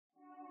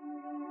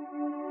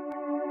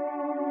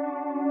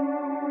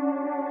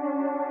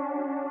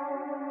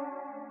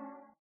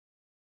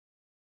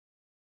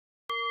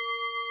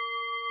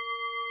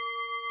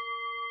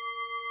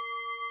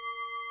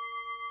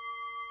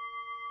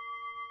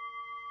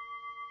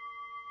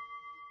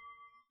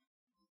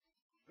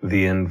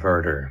the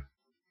inverter,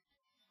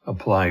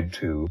 applied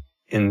to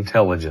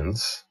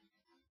intelligence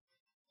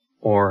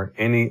or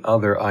any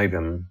other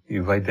item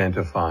you've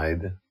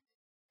identified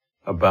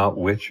about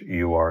which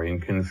you are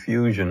in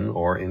confusion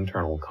or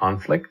internal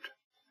conflict,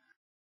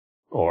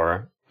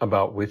 or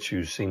about which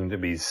you seem to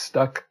be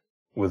stuck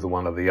with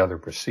one of the other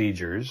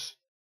procedures,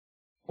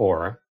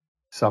 or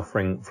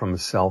suffering from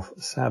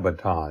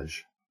self-sabotage.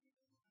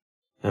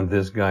 In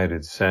this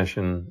guided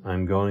session,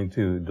 I'm going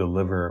to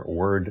deliver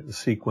word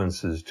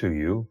sequences to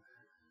you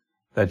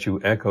that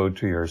you echo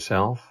to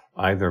yourself,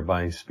 either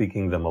by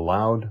speaking them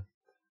aloud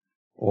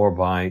or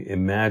by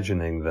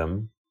imagining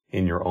them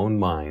in your own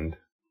mind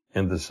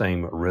in the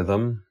same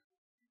rhythm,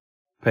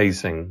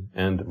 pacing,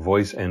 and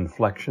voice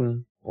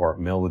inflection or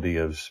melody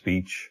of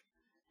speech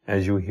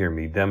as you hear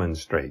me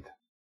demonstrate.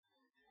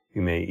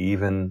 You may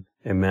even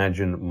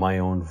imagine my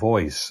own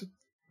voice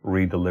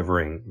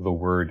redelivering the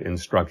word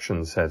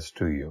instruction sets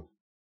to you.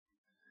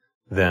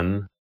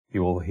 Then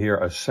you will hear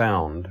a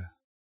sound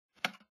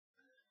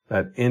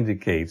that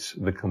indicates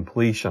the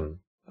completion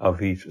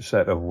of each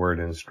set of word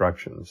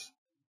instructions.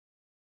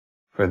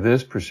 For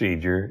this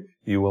procedure,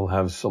 you will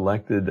have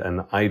selected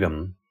an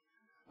item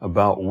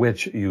about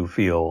which you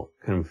feel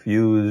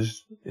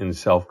confused, in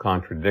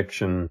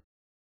self-contradiction,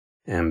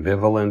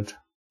 ambivalent,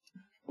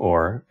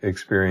 or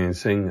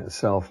experiencing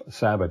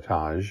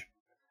self-sabotage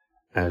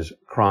as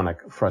chronic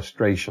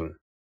frustration.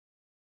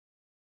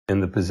 In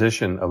the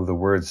position of the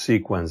word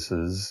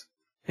sequences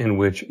in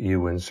which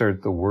you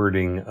insert the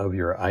wording of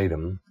your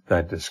item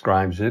that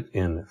describes it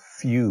in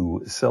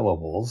few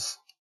syllables,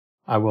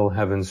 I will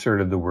have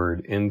inserted the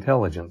word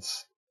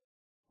intelligence.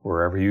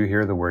 Wherever you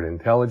hear the word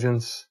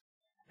intelligence,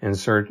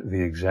 insert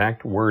the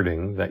exact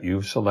wording that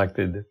you've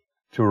selected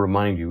to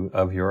remind you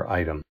of your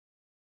item.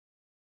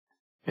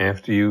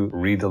 After you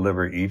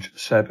redeliver each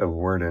set of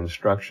word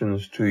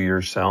instructions to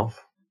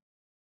yourself,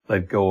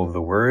 let go of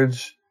the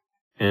words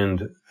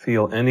and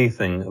feel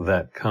anything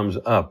that comes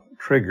up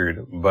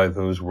triggered by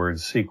those word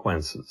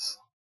sequences.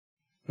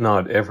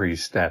 Not every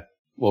step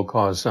will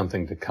cause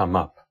something to come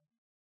up.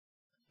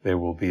 There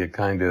will be a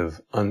kind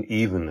of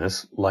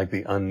unevenness, like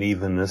the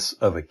unevenness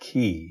of a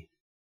key.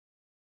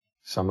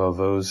 Some of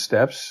those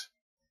steps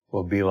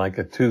will be like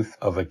a tooth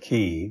of a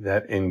key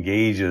that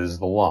engages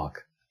the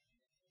lock.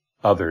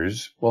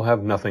 Others will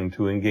have nothing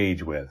to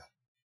engage with.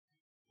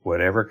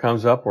 Whatever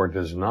comes up or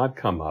does not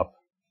come up,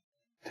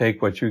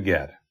 take what you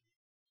get.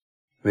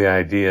 The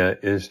idea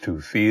is to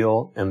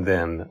feel and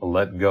then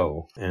let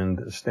go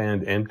and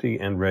stand empty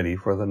and ready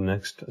for the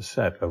next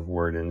set of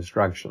word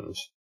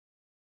instructions.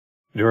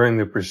 During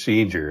the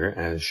procedure,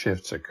 as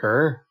shifts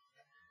occur,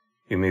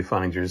 you may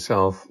find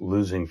yourself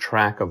losing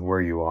track of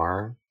where you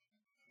are,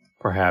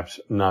 perhaps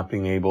not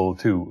being able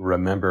to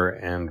remember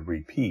and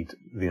repeat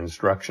the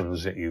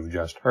instructions that you've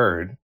just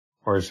heard,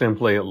 or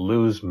simply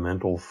lose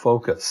mental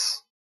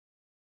focus.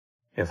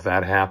 If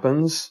that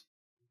happens,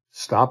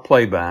 stop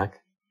playback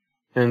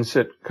and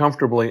sit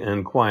comfortably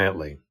and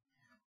quietly.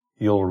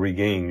 You'll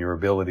regain your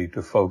ability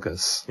to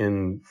focus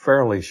in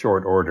fairly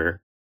short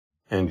order,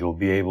 and you'll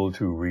be able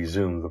to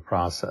resume the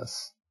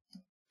process.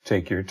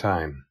 Take your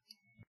time.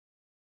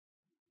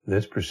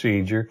 This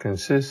procedure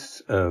consists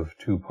of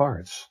two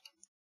parts.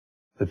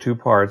 The two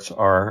parts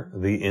are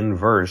the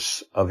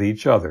inverse of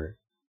each other,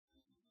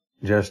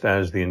 just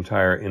as the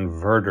entire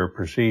inverter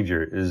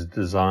procedure is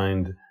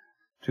designed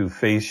to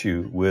face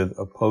you with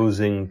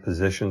opposing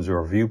positions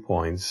or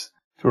viewpoints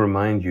to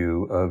remind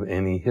you of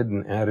any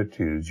hidden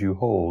attitudes you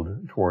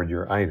hold toward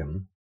your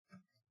item.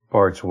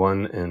 Parts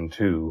 1 and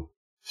 2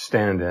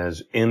 stand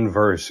as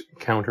inverse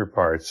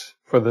counterparts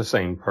for the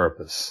same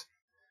purpose,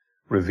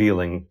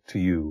 revealing to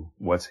you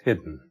what's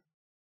hidden.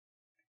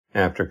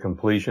 After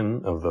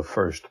completion of the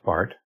first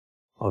part,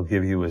 I'll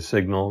give you a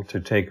signal to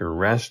take a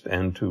rest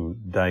and to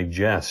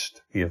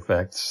digest the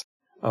effects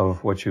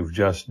of what you've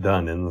just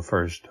done in the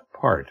first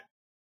part.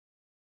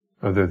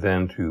 Other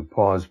than to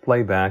pause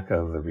playback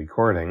of the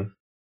recording,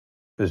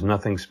 there's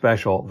nothing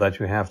special that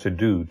you have to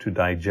do to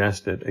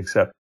digest it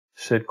except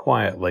sit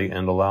quietly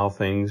and allow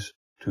things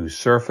to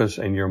surface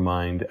in your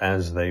mind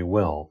as they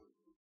will.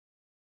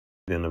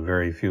 In a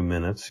very few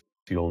minutes,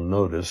 you'll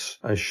notice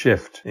a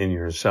shift in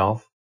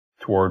yourself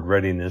toward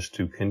readiness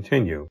to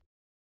continue.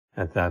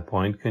 At that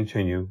point,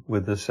 continue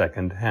with the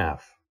second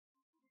half.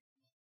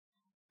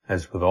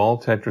 As with all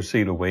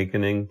TetraSeed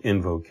Awakening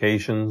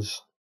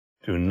invocations,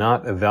 do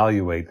not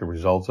evaluate the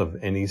results of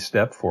any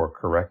step for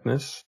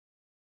correctness,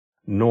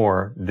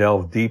 nor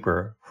delve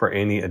deeper for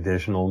any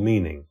additional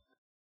meaning.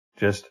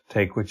 Just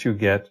take what you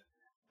get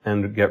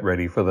and get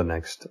ready for the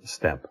next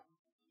step.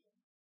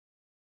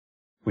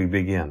 We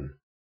begin.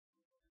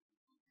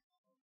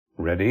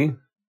 Ready?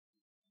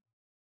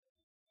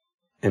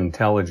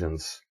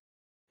 Intelligence,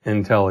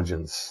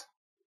 intelligence,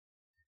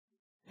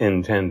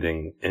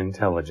 intending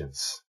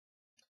intelligence.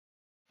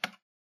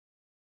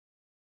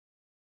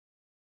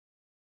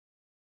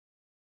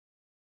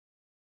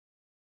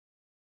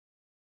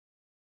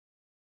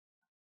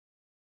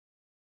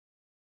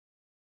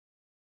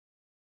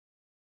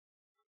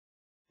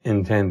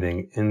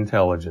 Intending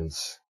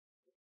intelligence.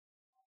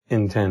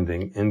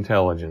 intending,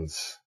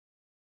 intelligence,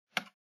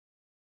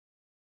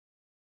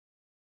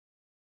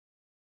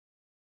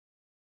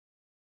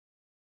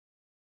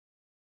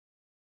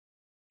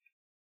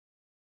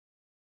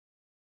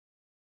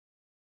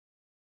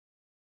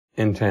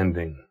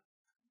 intending,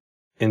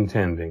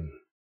 intending,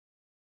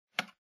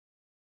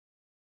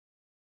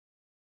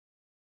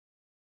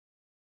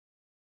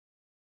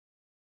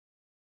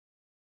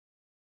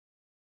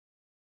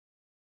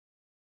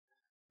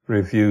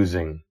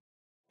 refusing,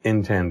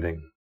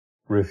 intending,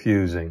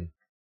 refusing,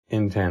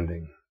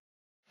 intending,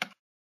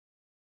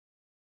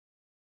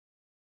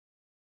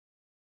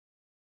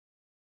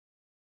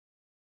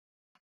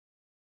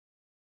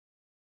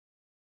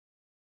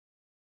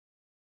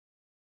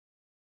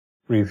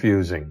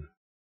 refusing,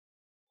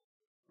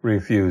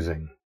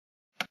 refusing,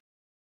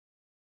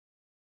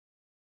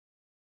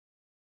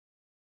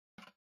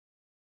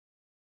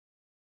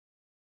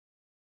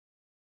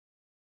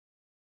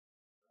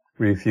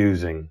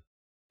 refusing,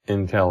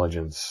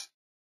 intelligence,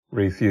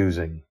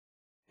 refusing,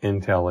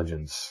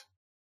 intelligence,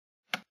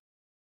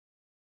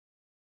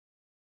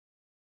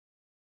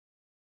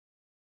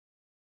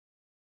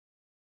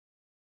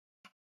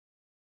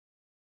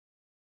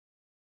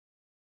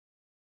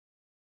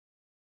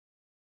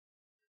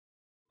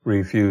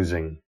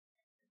 refusing,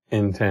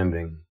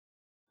 intending,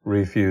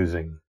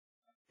 refusing,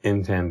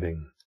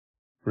 intending,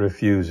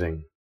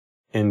 refusing,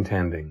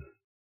 intending,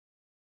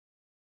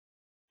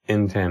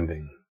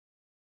 intending,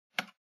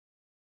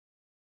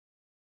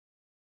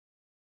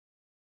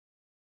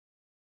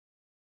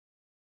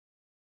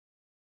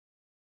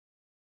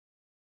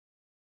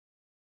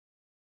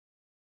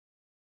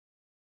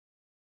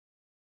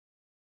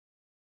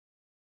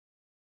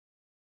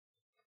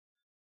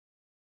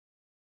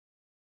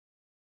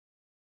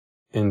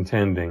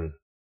 intending,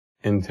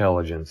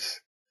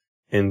 intelligence,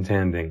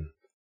 intending,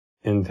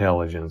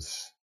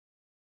 intelligence,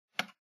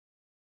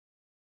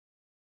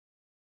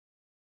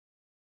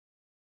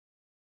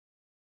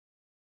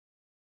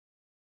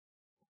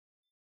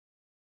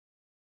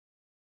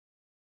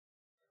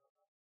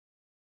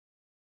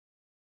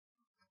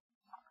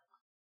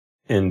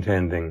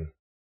 intending,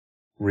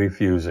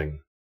 refusing,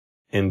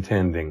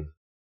 intending,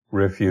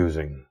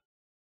 refusing,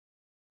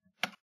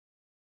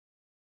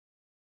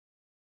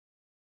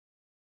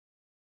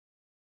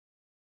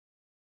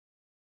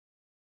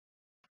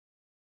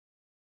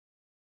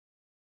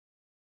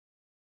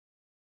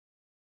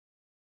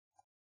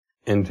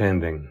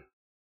 intending,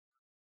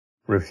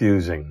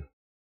 refusing,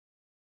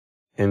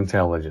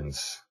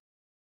 intelligence,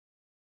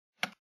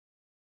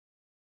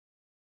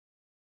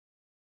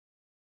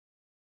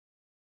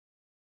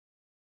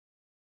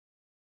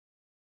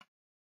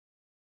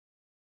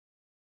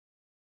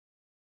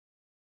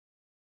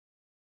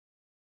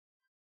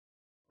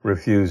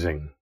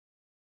 refusing,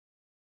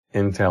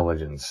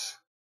 intelligence,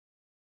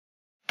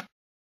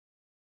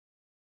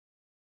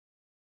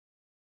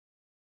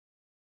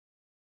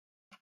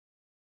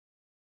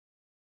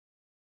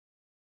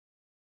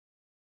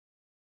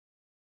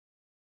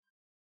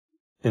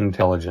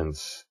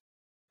 intelligence,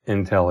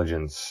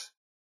 intelligence,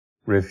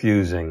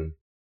 refusing,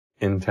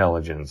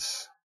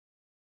 intelligence,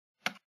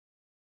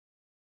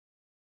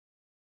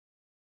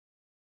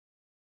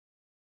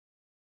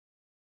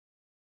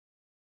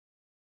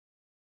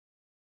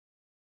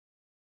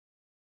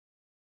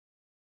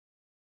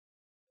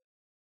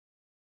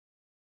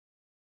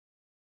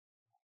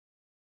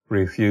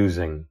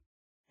 refusing,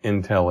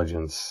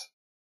 intelligence,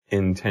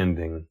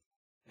 intending,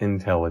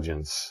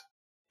 intelligence,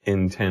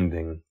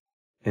 intending,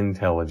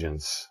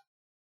 intelligence,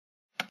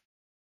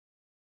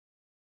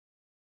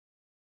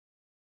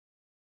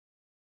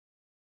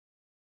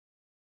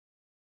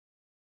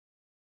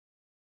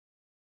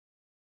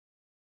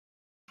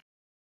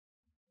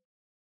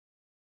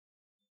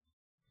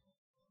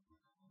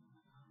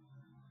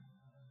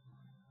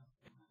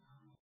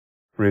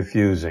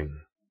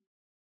 refusing,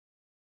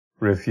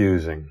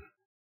 refusing,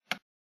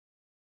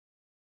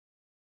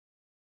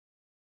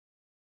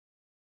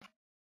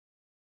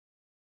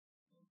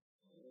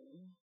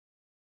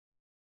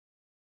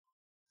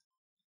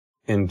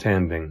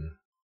 intending,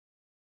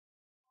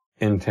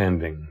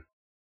 intending,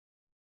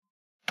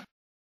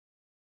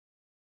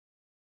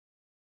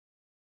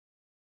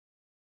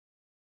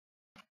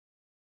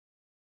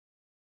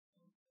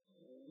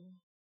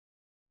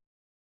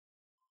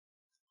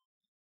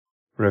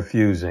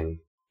 refusing,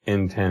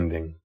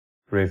 intending,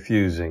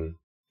 refusing,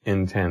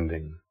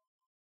 intending,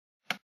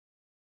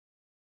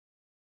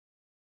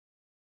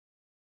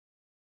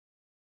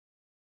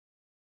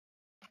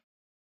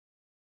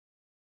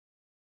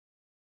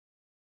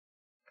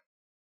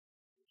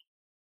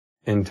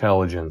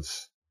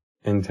 intelligence,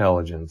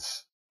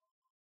 intelligence,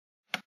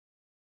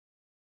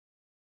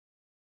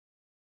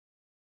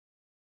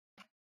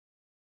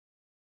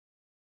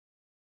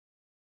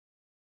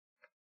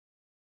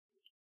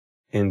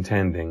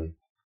 intending,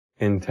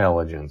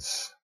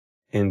 intelligence,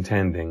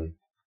 intending,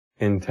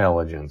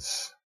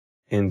 intelligence,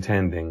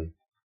 intending,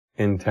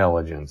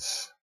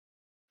 intelligence,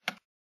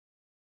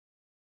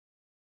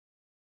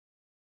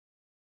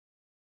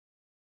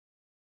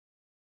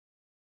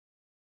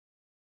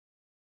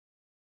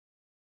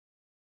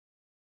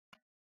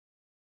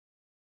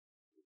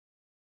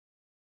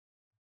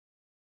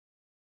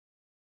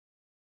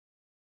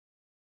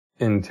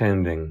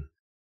 intending,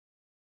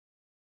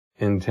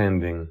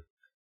 intending,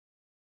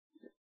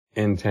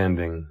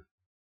 intending,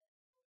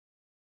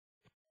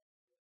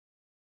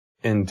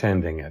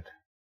 intending it,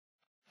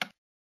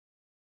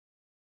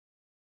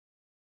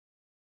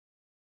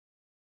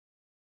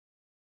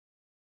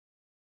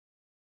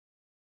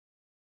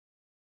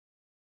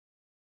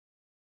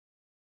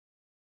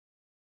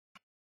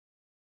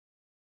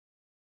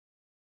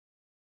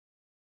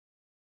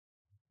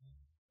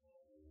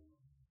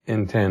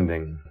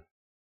 intending,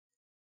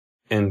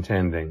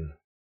 intending,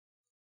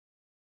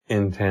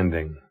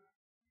 intending,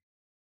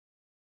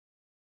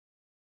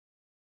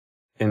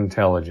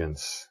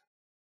 intelligence,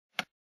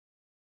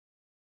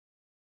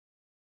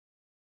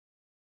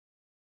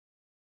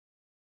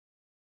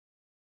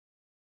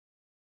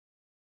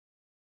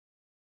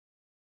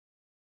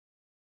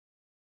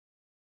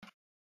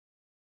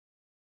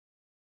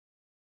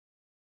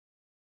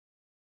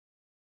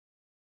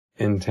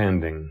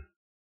 intending,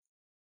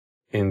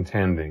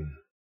 intending,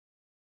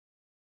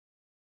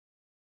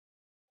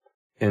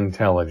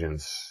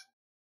 intelligence,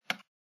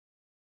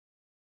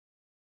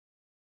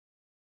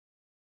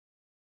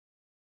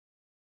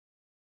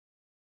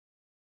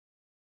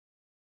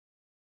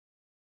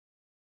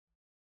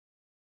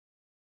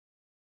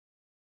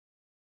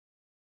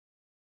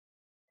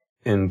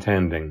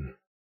 intending,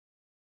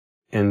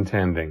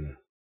 intending,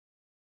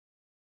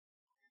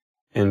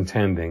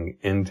 intending,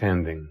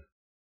 intending,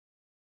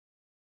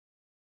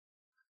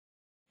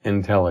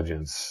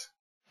 intelligence,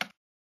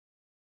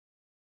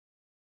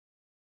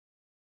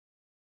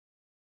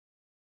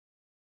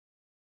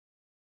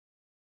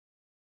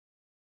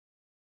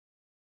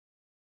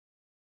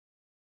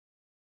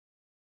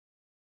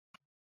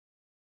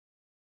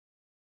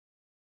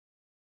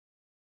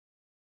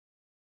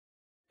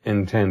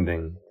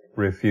 intending,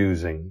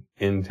 refusing,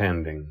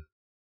 intending,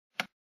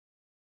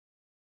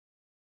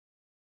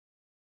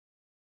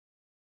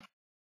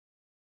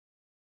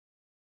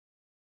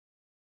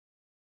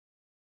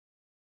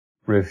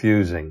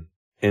 refusing,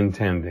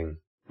 intending,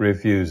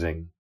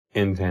 refusing,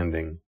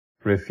 intending,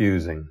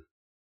 refusing,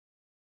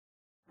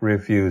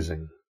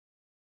 refusing,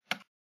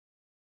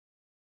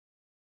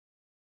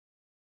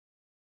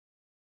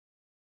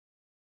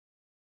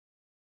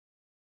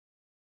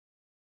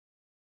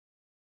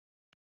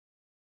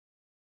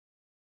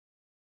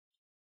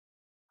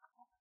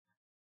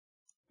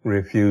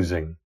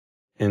 refusing,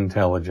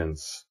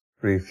 intelligence,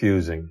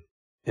 refusing,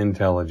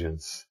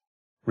 intelligence,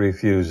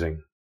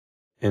 refusing,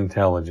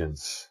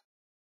 intelligence,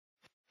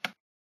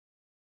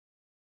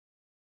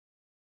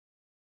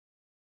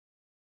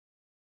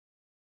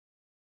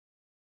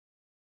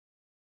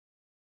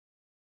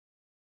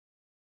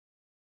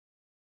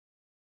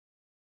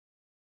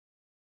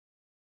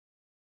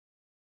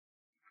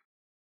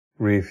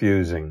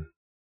 refusing,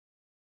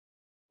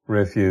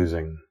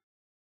 refusing,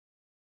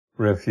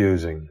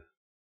 refusing,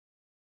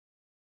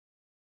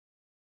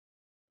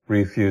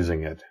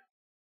 refusing it,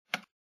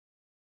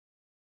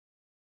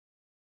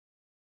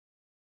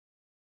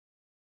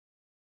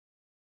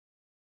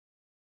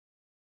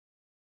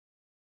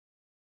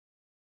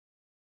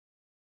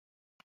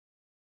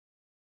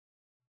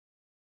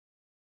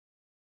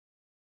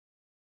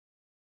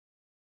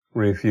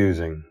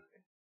 refusing,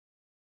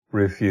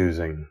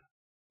 refusing,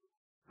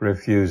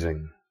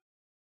 refusing,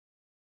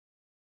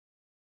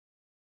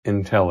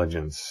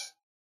 intelligence,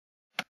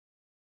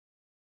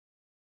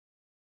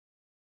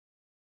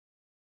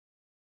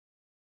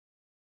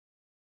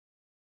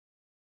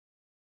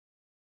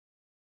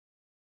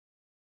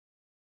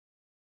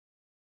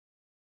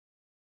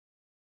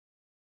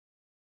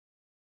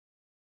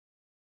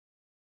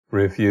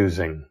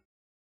 refusing,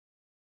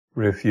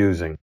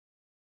 refusing,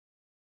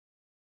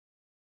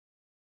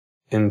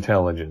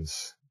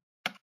 intelligence,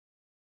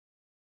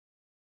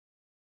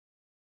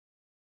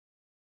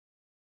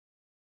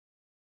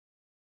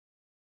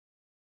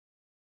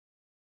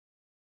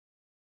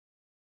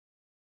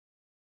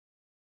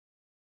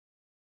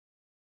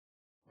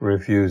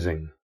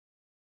 refusing,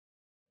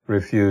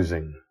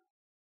 refusing,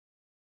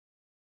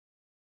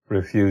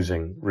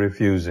 refusing,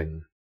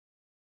 refusing,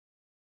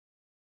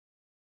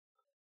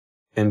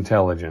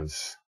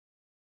 intelligence,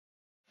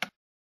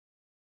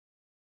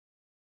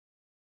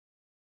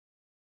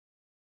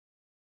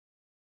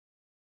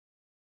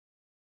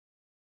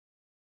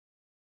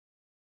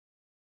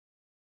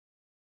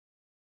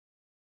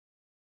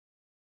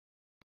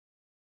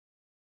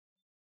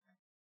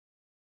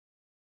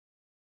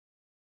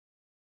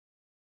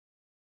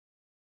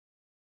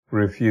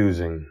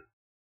 refusing,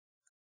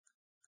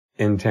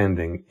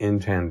 intending,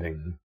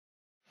 intending,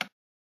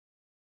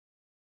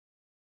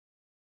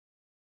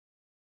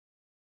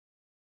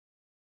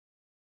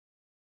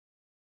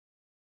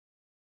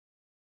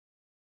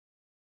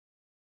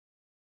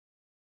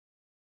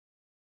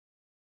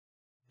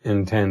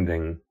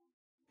 intending,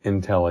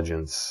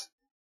 intelligence,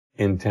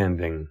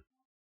 intending,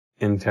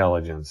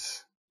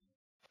 intelligence,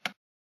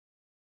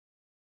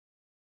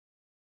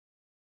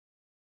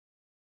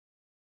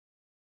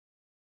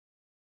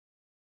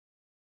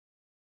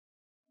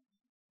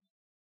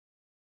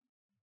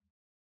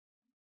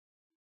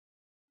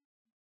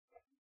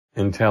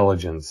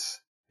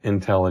 intelligence,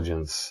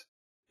 intelligence,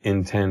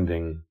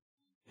 intending,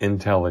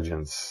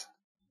 intelligence.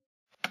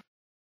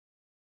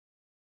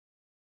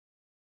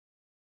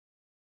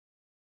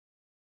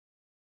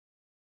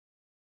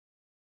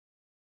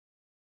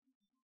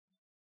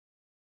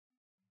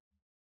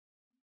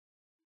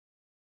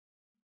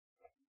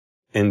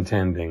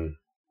 Intending,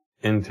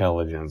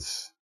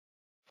 intelligence.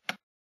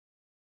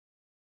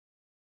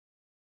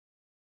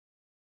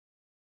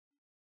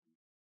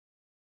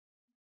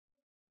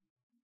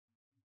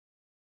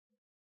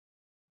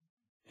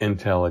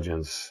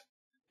 Intelligence,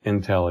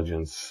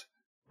 intelligence,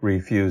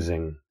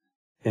 refusing,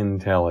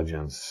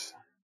 intelligence.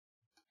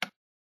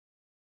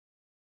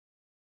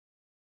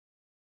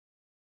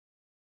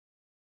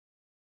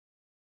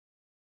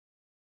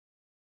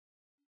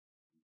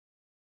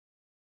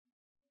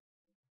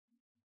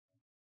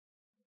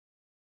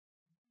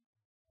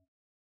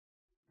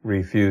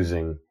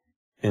 Refusing,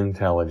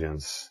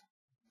 intelligence.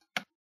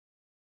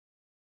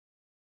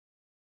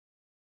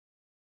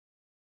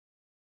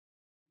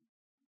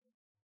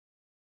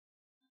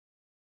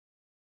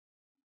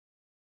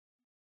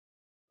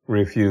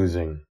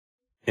 Refusing,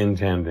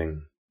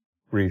 intending,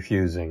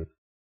 refusing,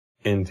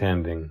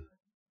 intending,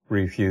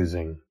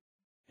 refusing,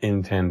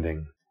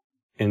 intending,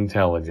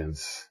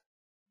 intelligence.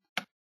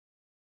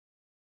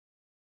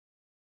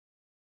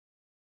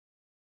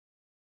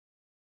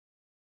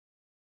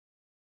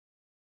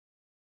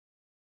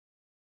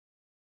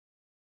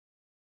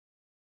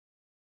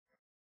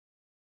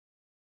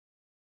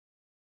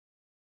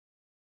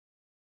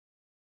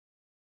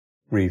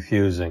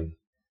 Refusing,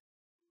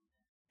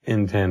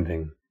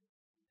 intending,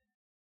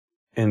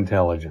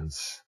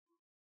 intelligence.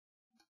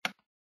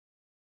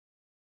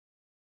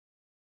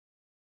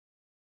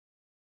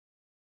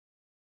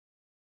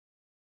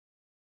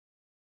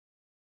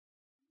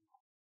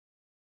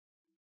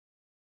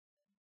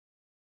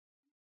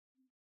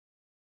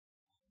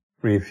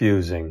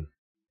 Refusing,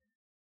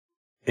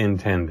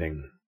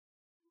 intending,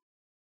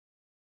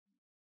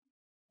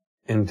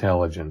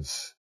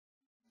 intelligence.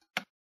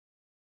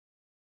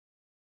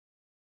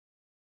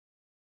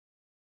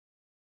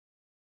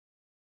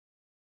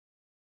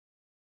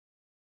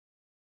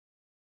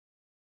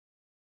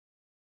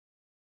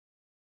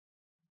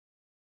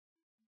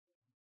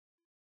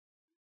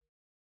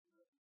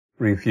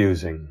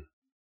 Refusing,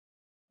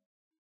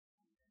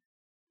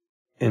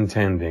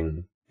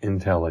 intending,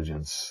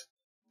 intelligence.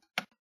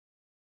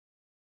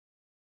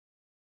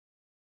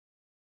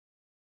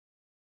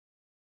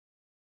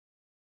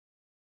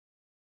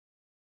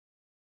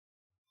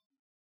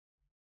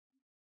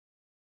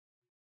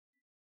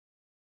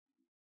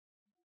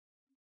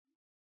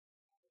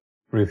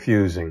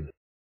 Refusing,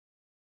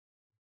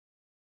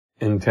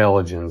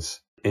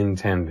 intelligence,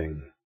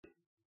 intending.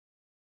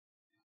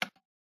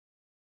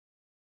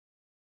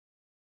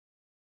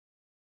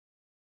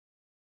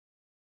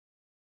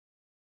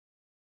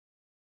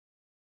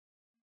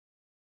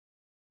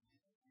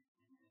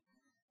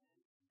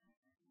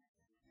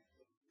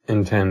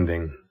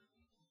 Intending,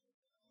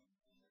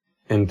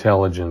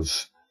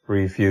 intelligence,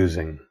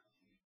 refusing.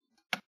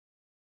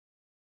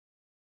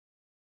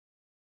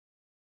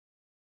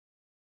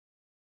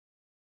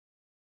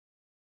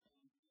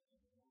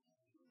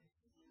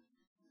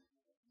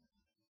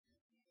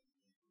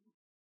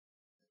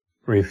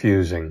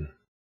 Refusing,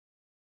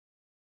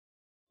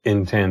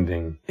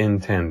 intending,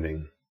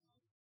 intending.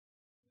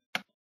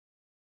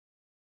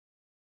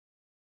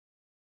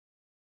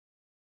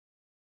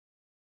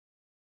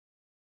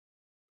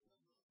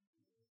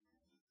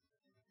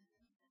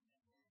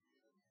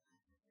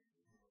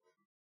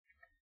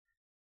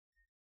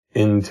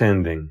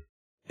 Intending,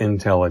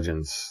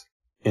 intelligence,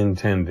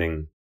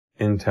 intending,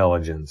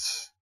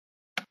 intelligence.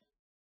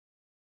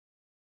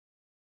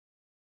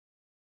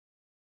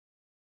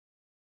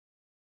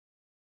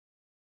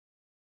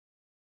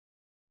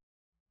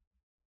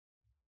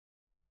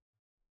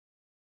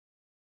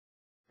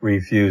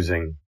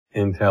 Refusing,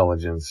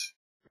 intelligence,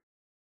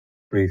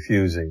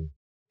 refusing,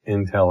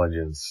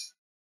 intelligence.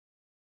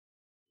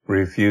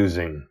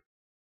 Refusing,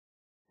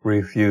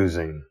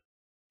 refusing.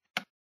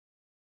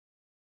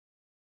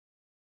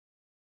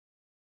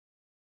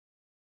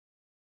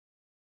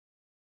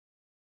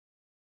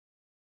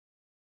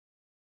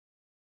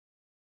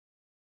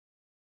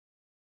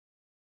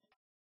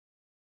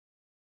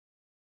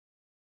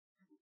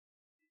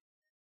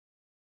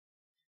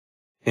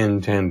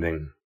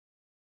 Intending,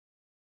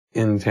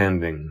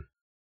 intending.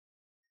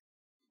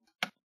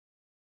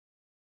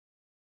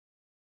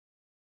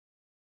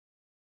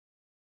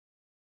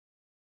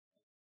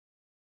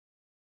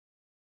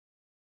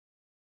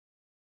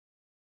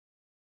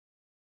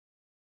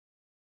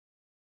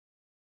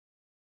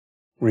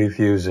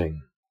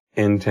 Refusing,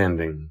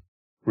 intending,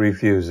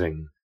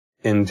 refusing,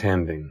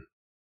 intending.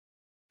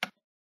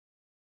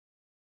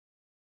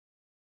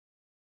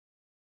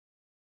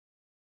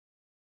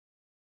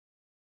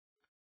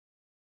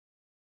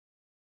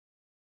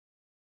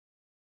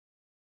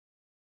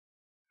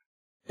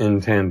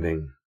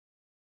 Intending,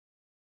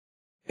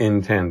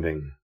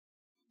 intending.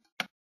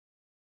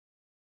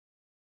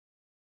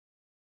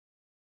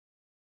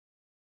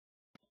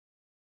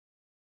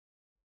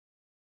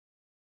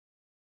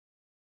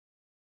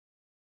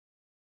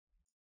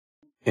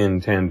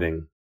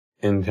 intending,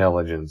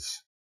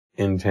 intelligence,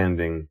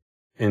 intending,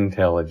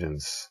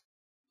 intelligence.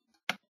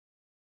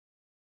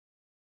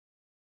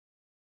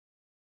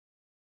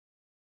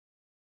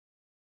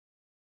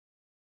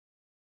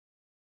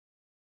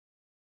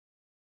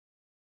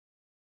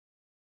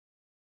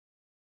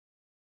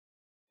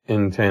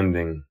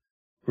 Intending,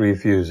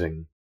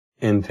 refusing,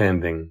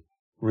 intending,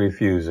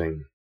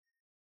 refusing.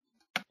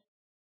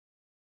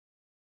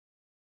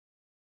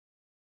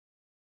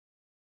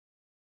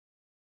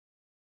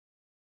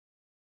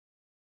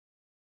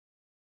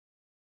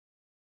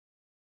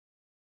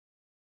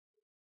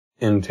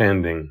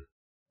 Intending,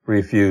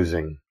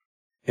 refusing,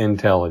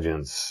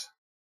 intelligence.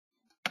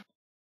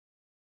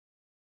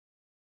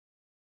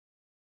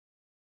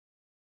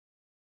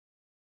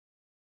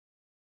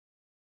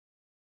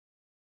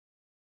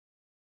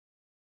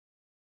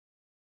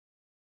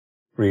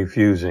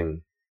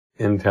 Refusing,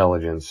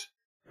 intelligence,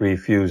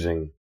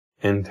 refusing,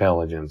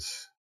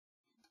 intelligence.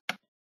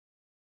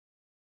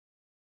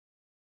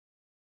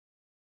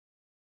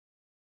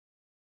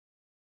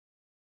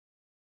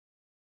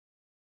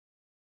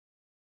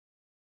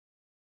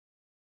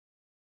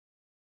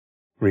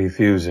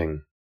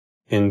 Refusing,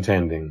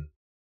 intending,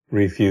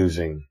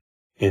 refusing,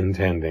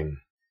 intending.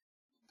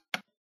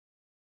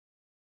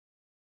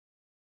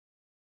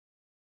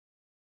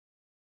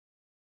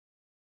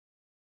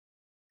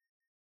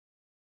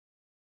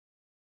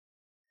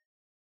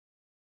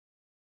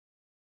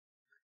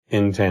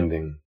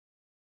 Intending,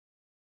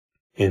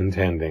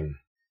 intending.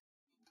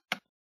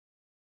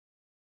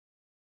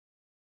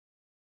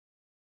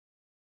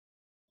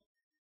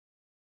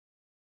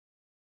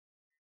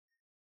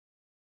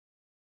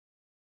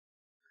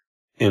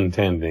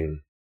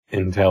 Intending,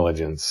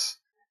 intelligence,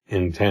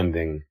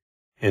 intending,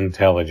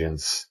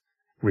 intelligence,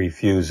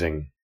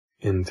 refusing,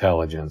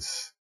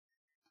 intelligence.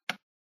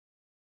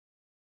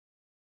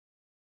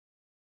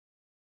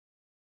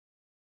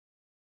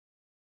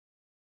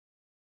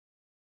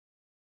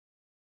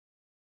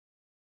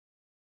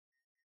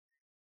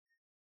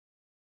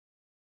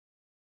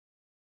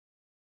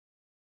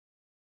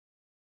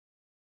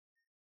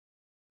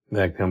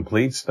 That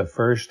completes the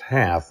first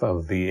half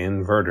of the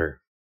inverter.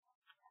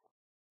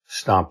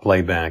 Stop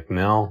playback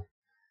now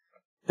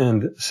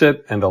and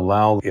sit and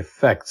allow the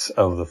effects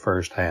of the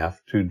first half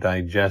to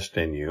digest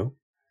in you.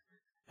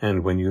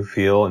 And when you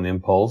feel an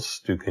impulse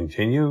to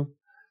continue,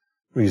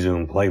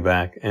 resume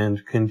playback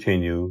and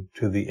continue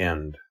to the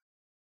end.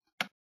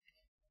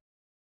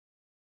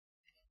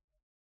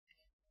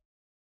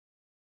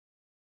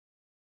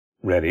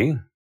 Ready?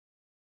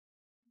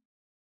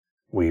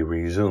 We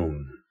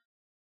resume.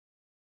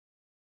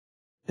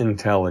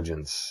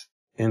 Intelligence,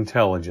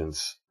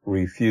 intelligence,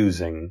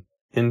 refusing,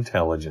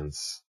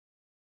 intelligence.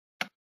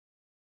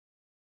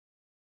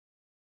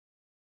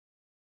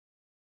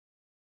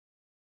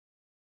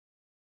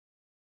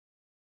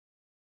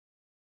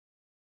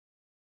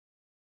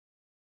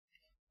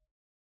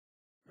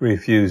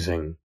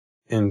 Refusing,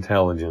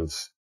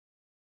 intelligence,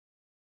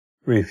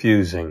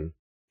 refusing,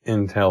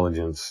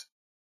 intelligence.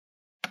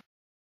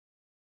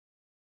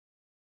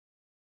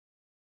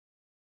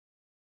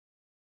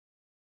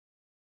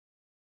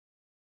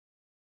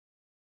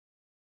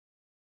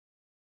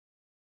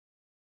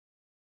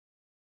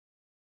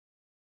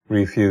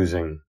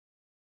 Refusing,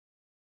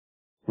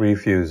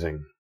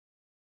 refusing.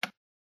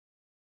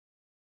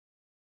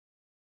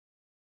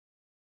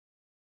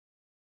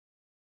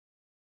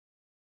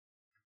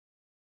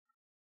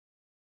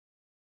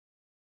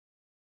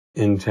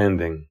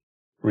 Intending,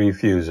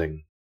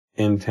 refusing,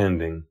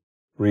 intending,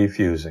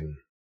 refusing.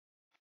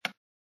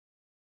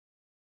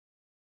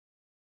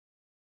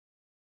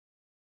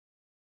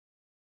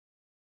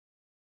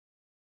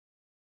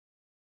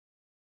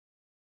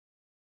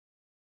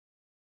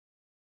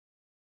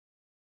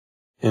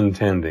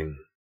 Intending,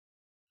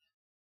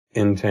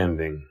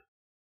 intending.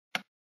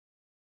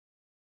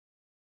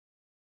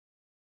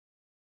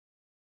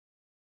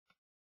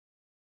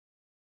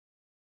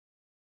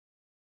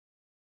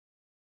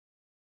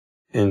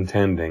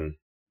 Intending,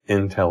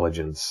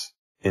 intelligence,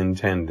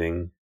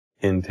 intending,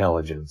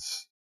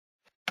 intelligence.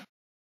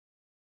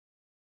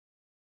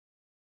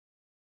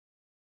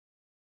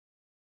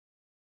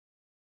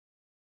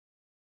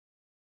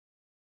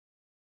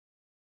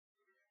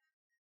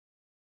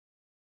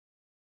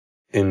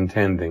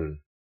 Intending,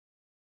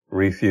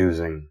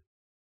 refusing,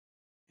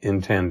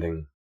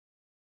 intending,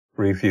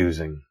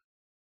 refusing,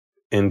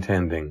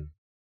 intending,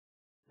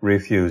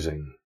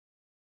 refusing,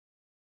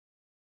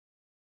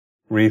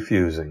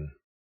 refusing.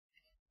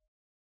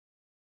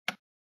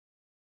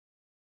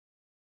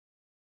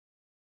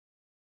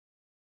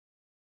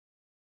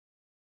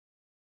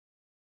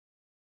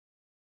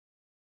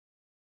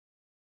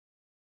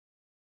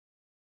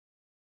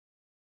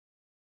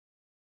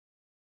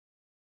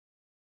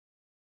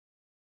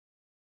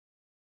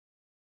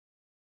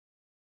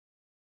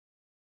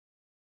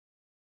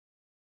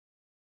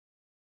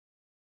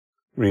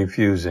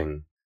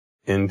 Refusing,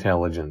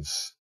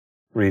 intelligence,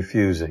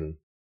 refusing,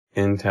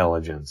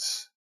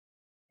 intelligence.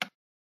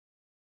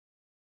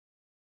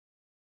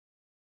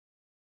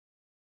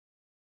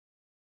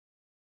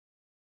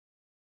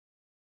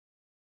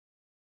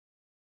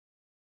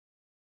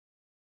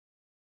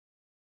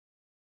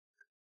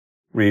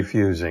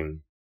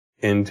 refusing,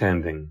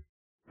 intending,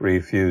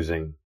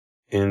 refusing,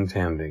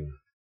 intending.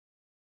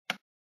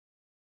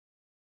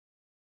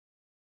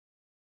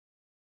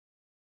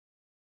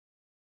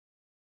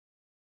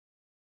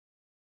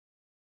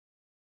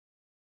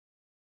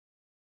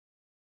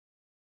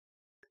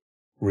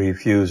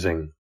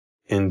 Refusing,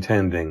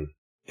 intending,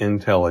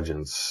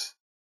 intelligence.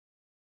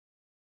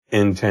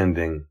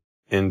 Intending,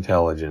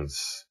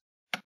 intelligence.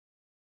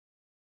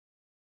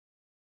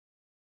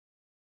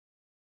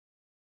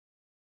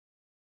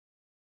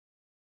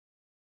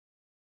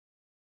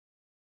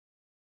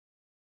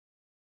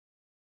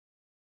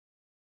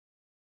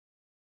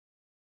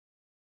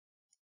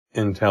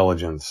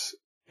 Intelligence,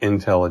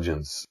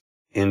 intelligence,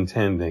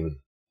 intending,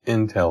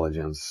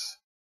 intelligence.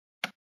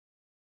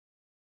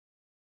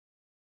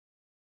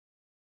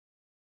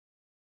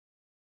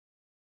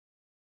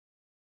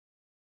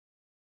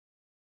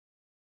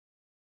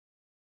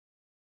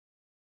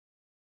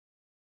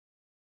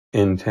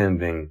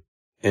 Intending,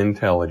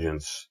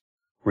 intelligence,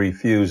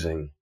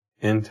 refusing,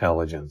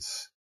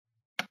 intelligence.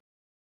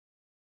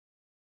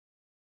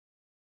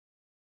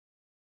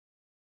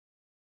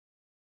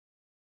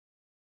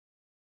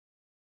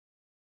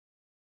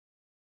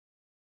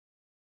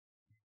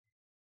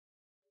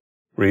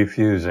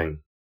 Refusing,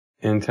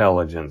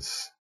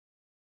 intelligence,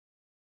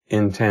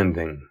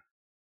 intending,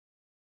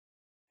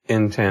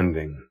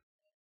 intending.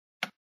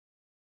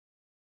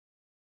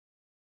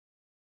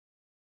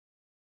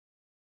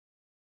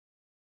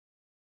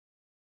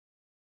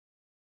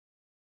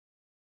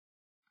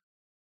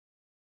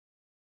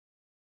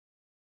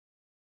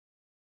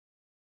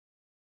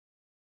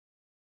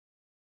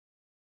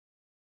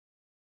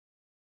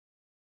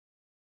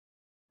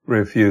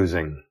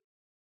 Refusing,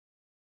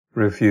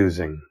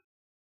 refusing.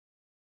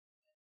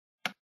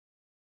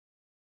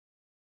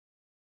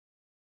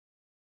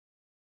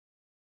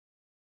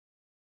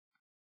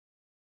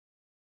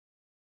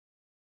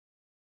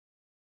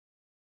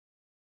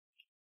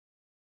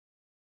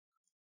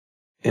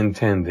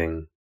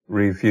 Intending,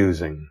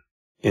 refusing,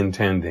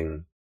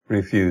 intending,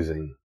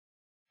 refusing.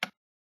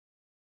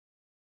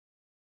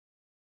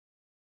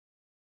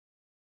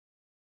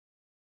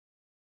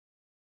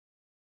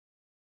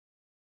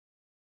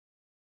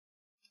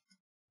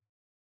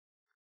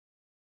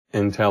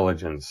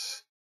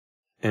 Intelligence,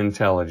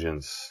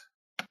 intelligence.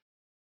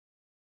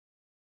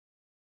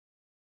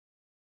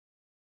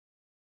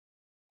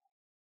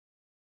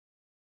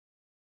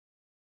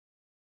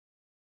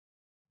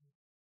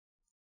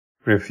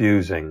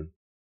 Refusing,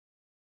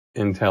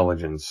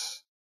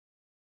 intelligence,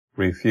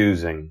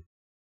 refusing,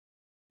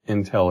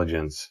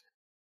 intelligence,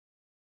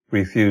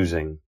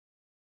 refusing,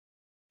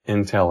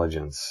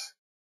 intelligence.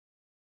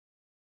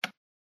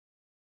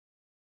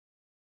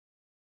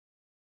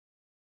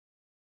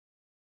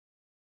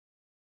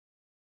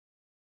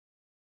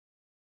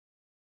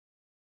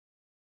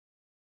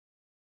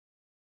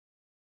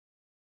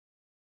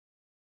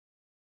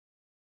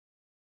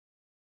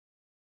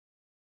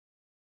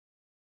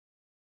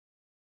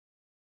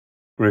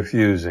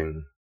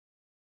 Refusing,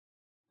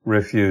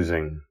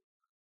 refusing,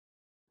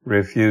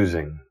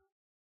 refusing,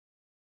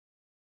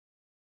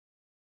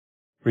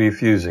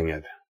 refusing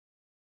it.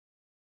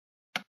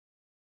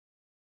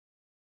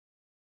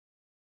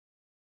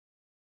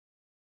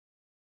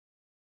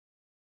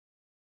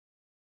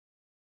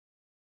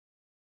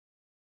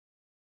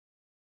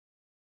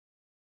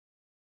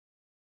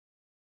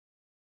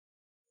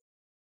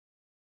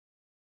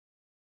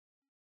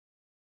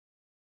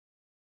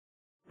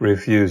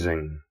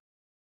 Refusing,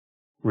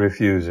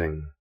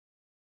 refusing,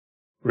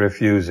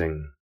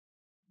 refusing.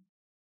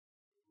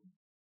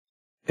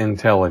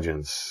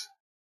 Intelligence,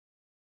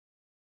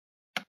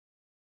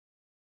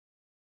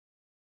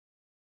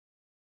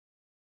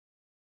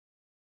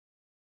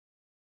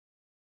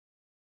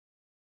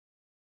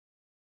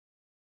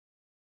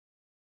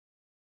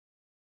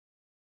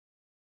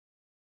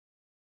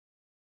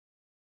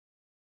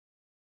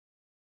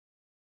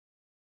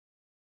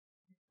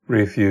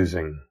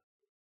 refusing,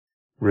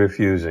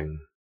 refusing.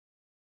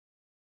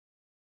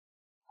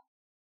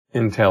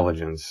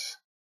 Intelligence,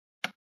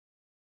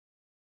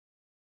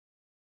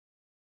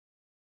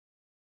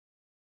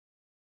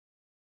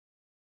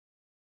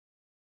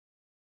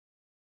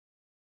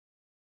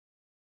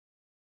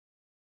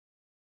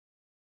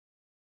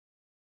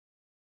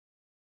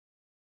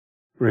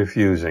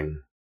 refusing,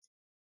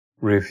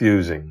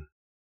 refusing,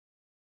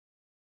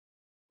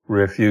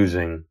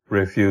 refusing,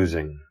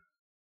 refusing.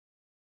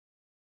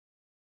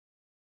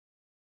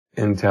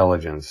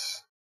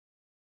 Intelligence,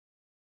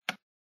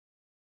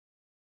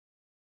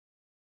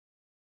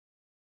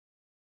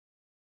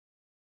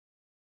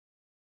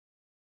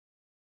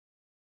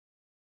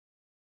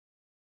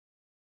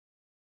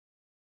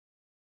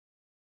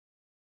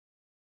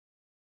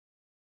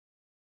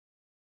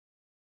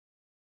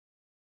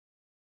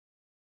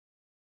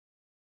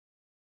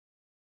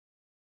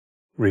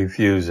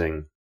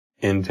 refusing,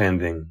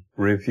 intending,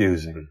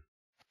 refusing.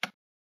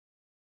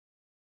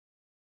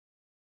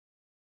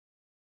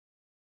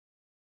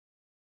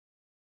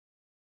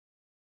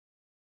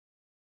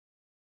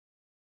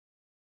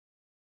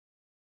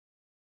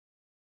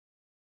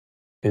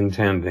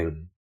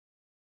 intending,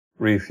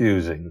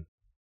 refusing,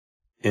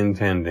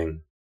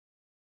 intending,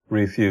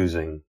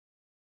 refusing,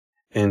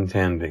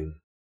 intending,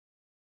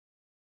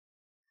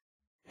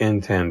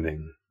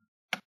 intending,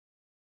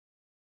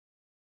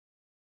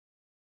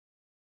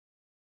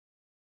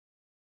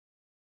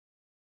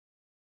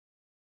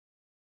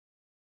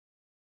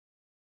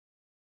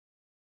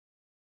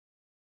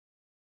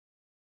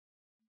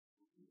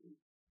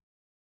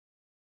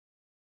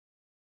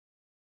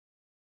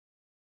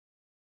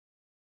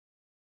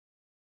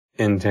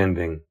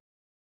 intending,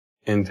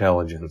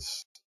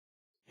 intelligence,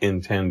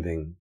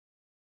 intending,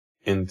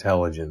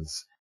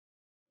 intelligence,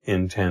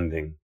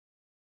 intending,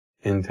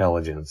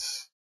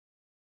 intelligence,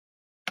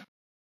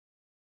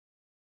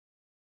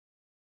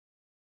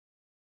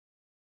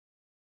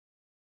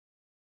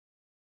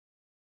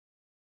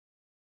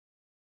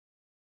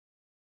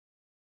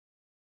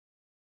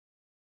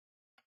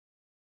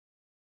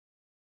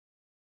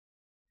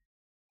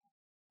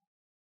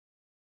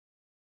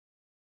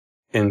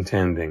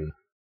 intending,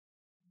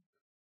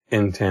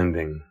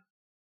 intending,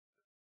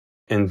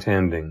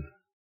 intending,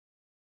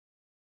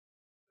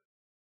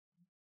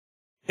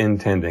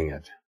 intending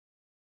it,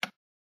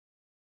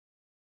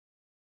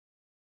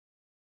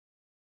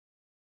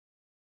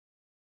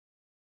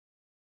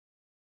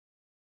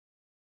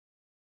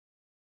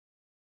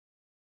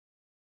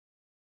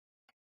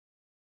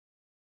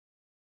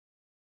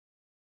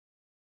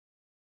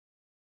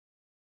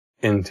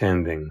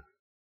 intending,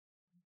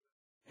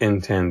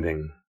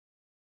 intending,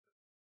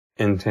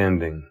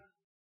 intending,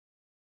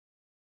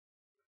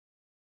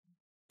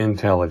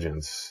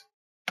 intelligence,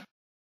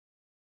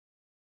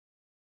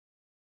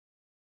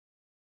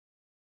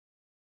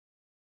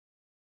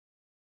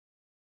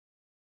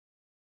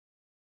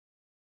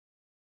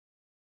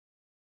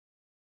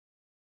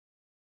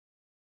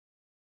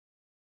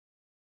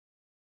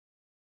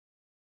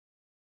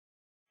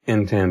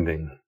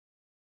 intending,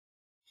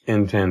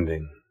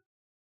 intending,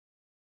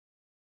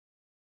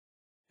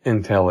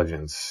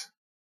 intelligence,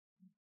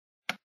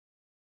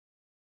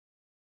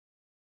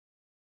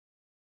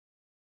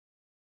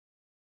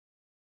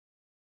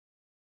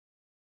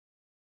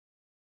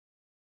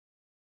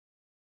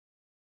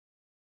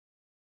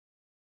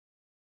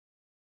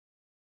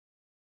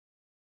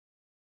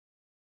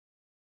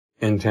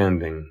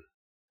 intending,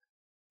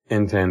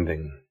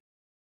 intending,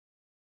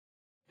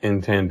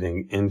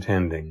 intending,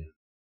 intending,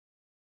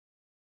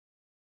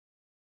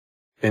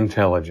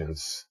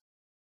 intelligence,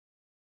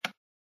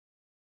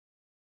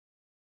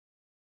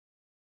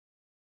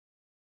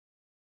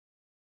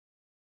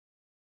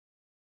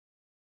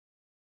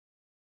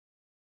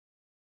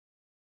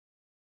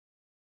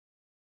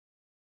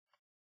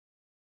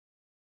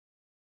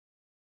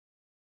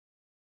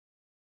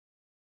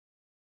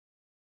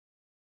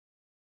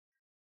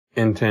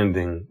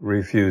 intending,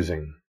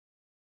 refusing,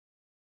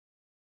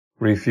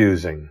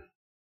 refusing,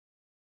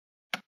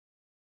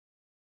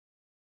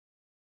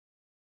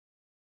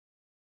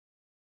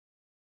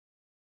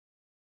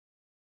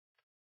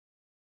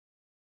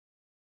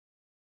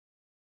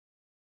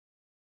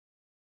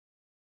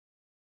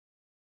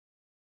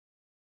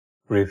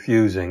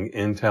 refusing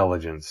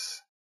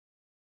intelligence,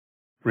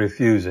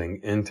 refusing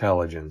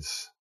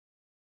intelligence,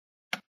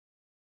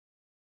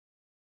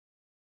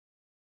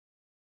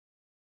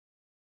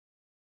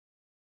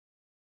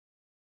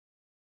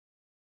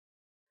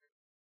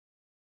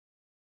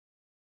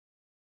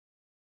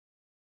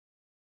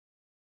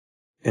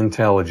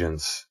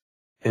 intelligence,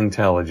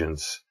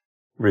 intelligence,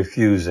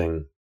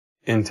 refusing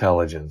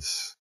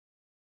intelligence,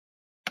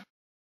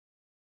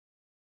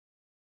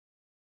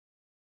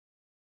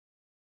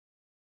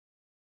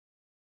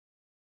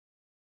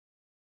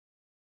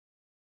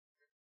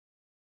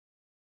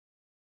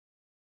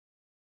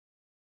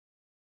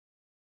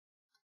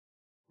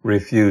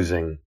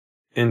 refusing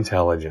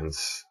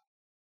intelligence,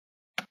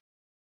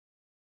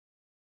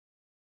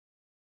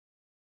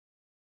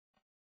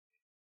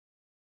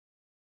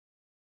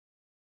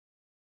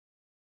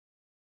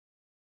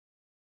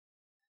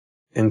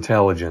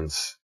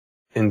 intelligence,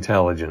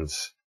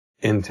 intelligence,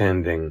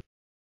 intending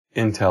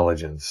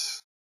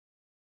intelligence,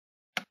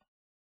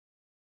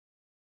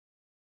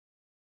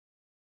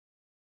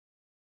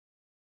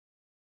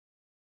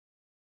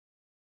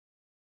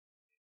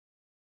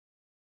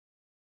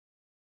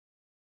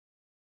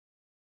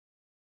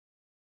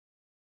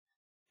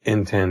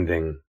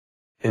 intending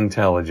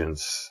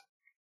intelligence,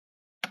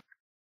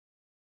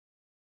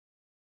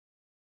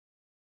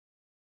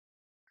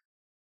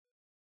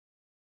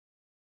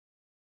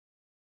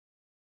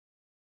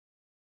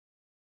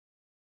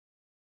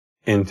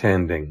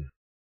 intending,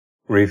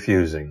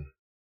 refusing,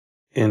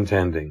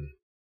 intending,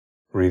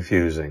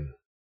 refusing,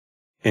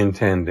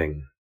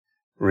 intending,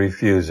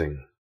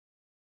 refusing,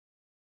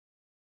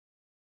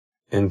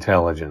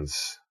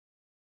 intelligence,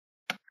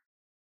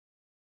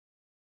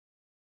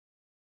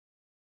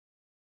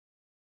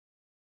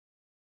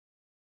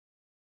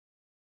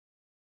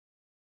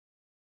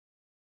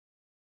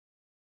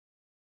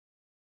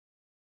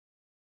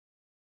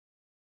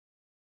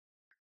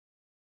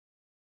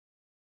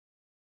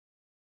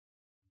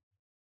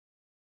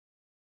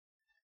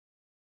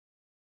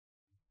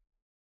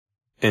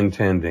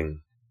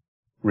 intending,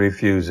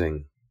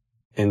 refusing,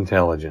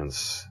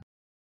 intelligence.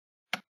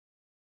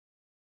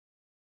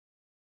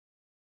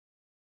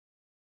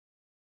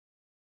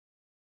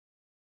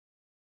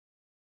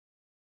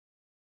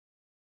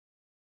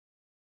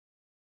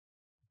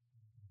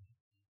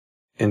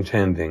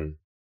 Intending,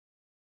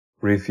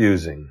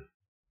 refusing,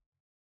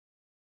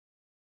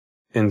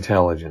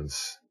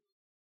 intelligence.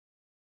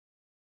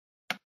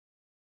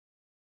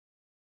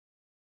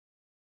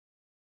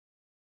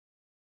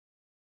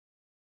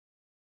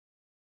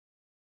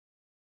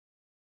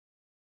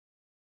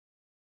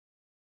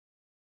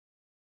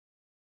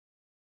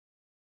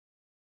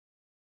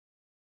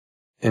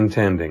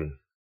 Intending,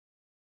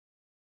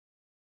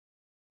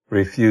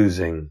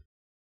 refusing,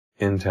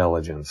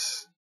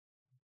 intelligence.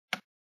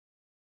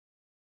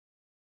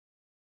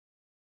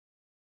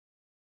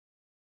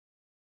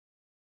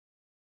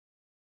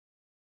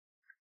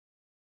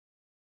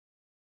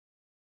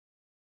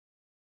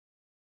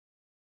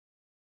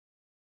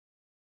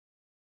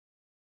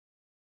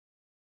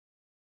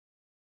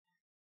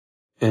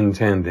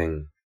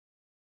 Intending,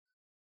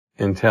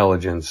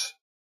 intelligence,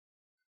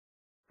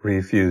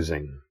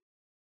 refusing.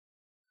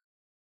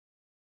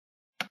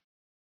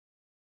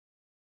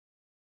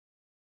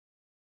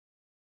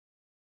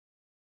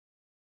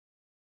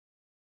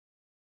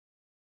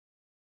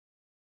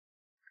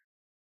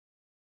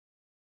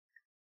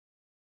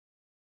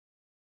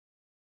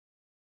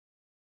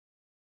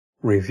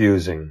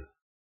 Refusing,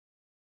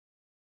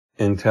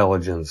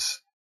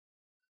 intelligence,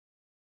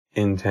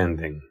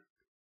 intending.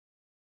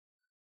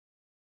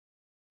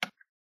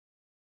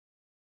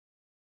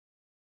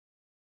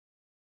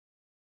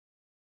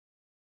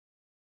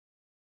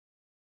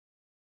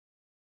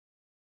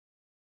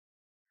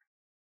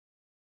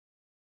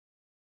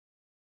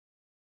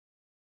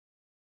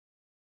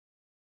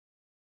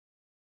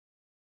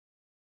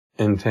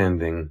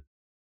 Intending,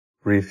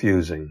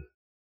 refusing,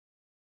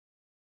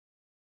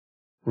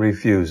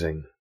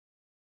 refusing.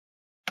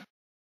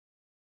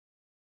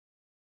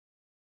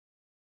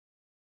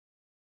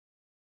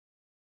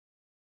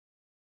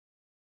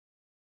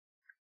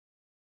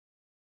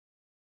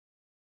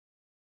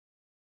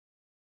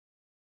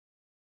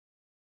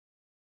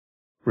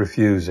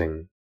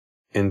 Refusing,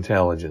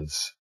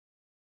 intelligence,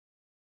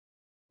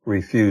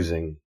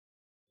 refusing,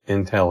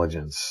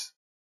 intelligence.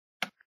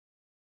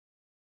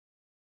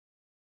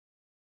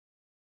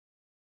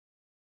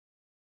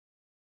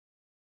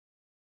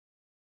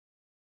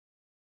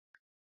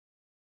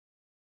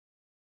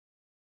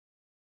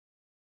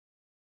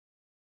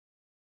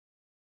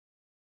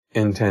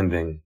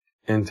 Intending,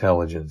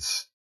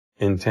 intelligence,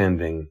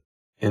 intending,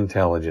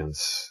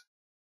 intelligence.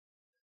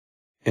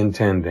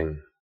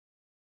 Intending,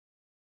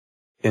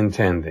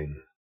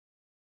 intending.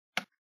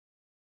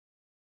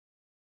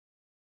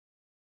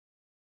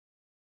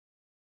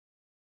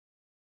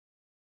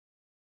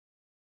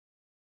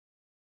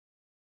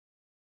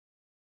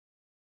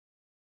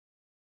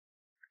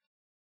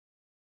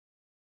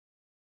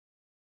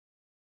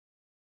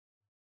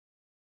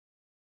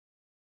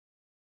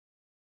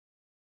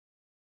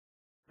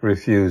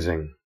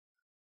 Refusing,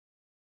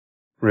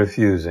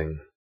 refusing.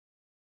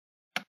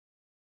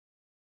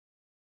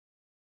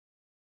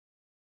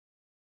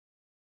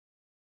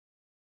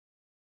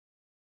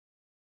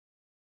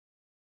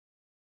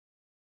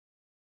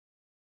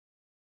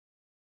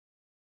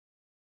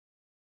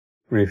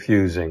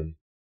 Refusing,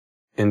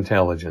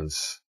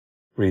 intelligence,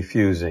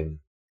 refusing,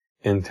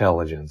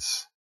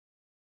 intelligence.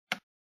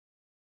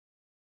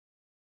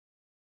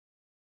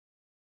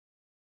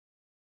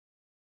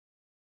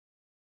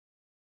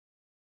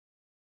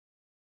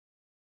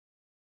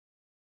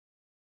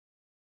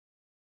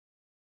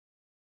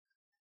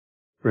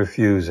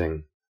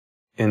 Refusing,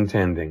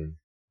 intending,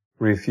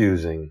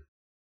 refusing,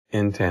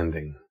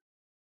 intending.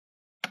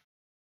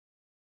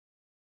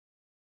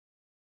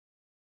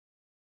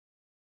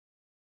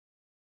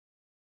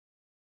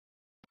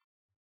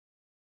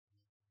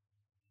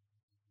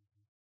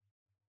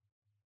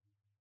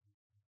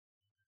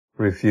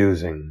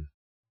 Refusing,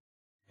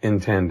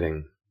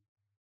 intending,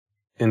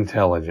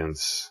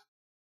 intelligence.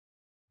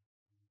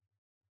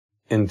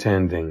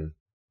 Intending,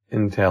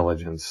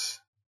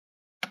 intelligence.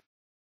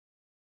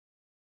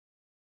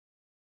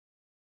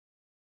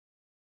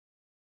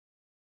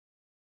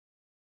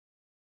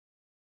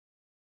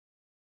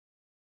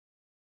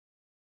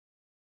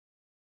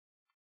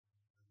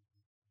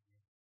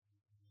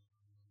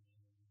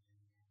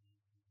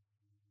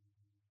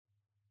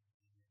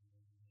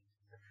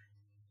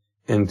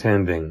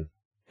 Intending,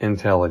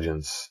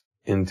 intelligence,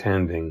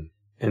 intending,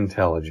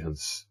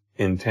 intelligence,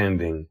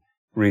 intending,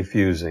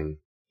 refusing,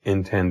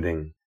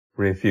 intending,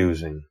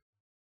 refusing.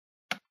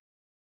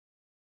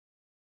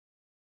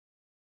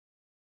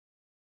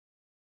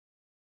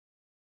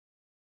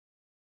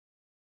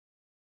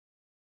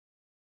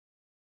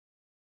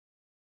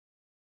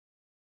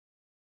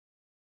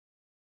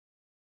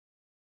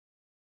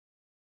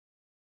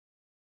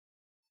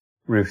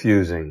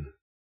 Refusing,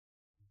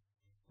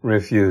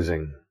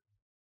 refusing.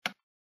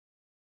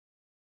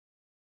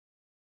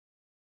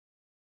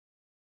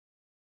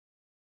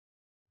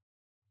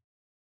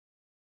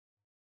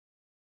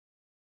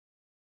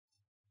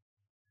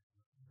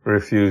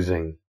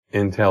 refusing,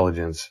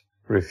 intelligence,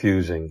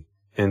 refusing,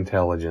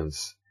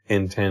 intelligence,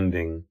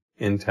 intending,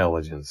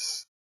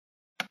 intelligence.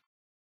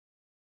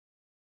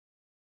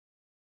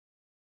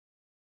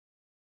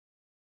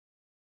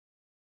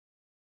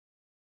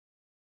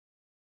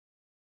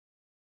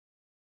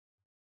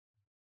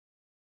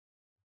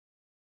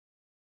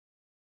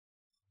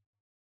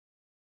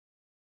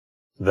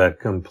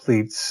 That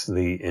completes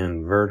the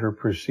inverter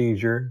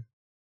procedure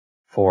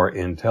for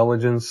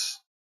intelligence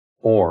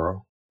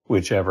or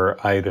whichever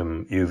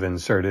item you've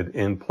inserted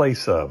in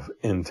place of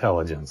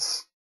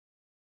intelligence.